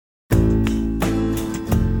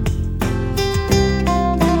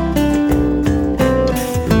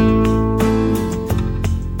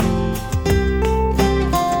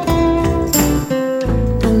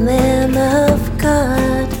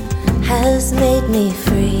made me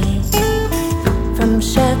free from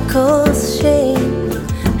shackles, shame,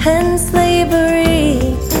 and slavery.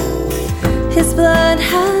 His blood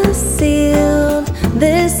has sealed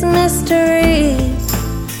this mystery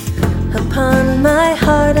upon my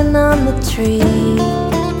heart and on the tree.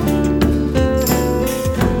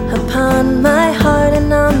 Upon my heart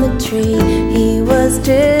and on the tree. He was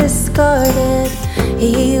discarded,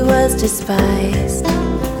 he was despised,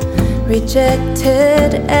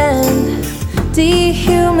 rejected and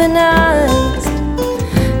dehumanized.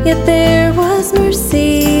 Yet there was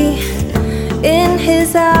mercy in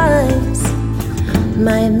his eyes.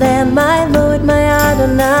 My Lamb, my Lord, my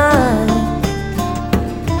Adonai.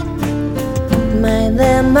 My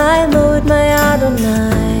Lamb, my Lord, my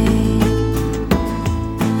Adonai.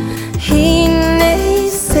 Hinei,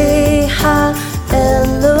 say ha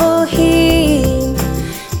Elohim.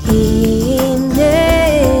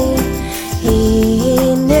 Hinei,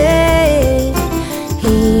 Hinei,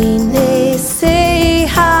 Hinei, say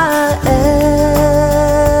ha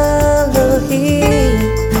Elohim.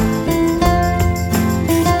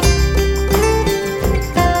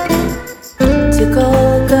 To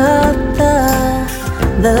Golgotha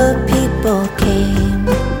the people came.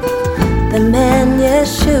 The man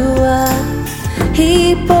Yeshua,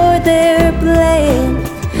 he bore their blame.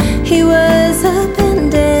 He was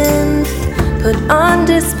abandoned, put on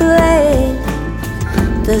display.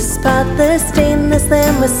 The spotless, stainless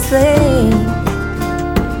Lamb was slain.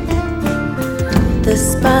 The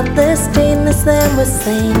spotless, stainless Lamb was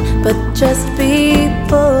slain. But just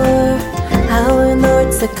before our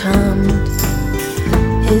Lord succumbed,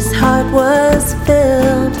 his heart was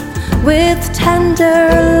filled with tender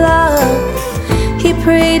love. He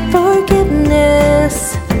prayed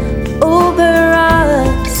forgiveness over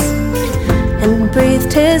us and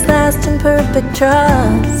breathed his last in perfect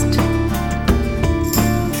trust.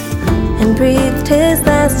 And breathed his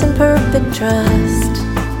last in perfect trust.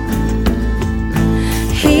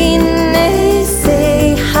 Hinei,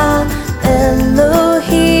 say ha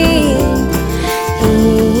Elohim.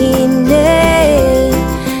 Hinei,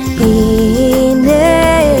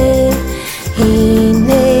 Hinei,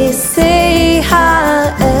 Hinei, say ha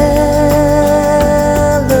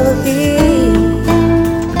Elohim.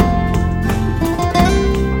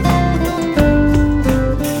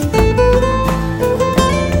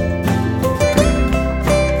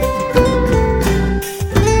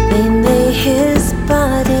 They lay his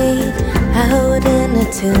body out in a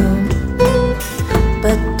tomb,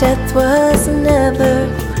 but death was never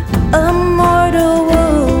a mortal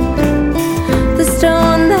wound. The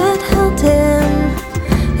stone that held him,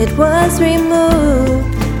 it was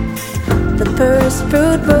removed. The first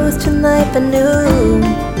fruit rose to life anew.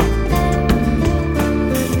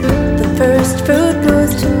 The first fruit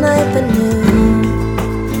rose to life anew.